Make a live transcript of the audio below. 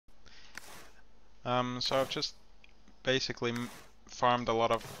So I've just basically farmed a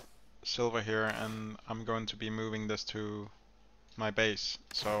lot of silver here, and I'm going to be moving this to my base.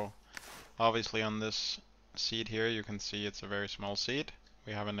 So obviously on this seed here you can see it's a very small seed.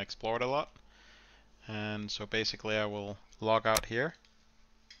 We haven't explored a lot. And so basically I will log out here.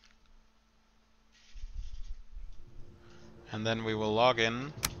 And then we will log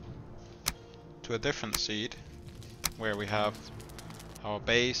in to a different seed where we have our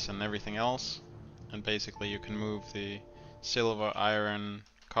base and everything else. And basically you can move the silver, iron,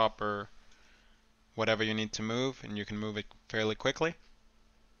 copper, whatever you need to move, and you can move it fairly quickly.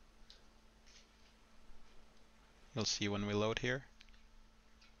 You'll see when we load here.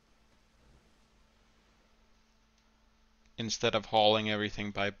 Instead of hauling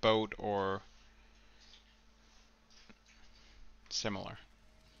everything by boat or similar.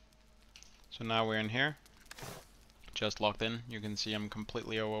 So now we're in here, just logged in. You can see I'm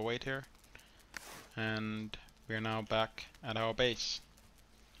completely overweight here. And we're now back at our base.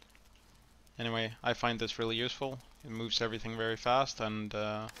 Anyway, I find this really useful. It moves everything very fast, and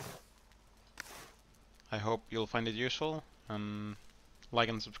I hope you'll find it useful. And like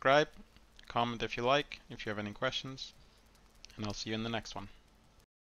and subscribe, comment if you like, if you have any questions, and I'll see you in the next one.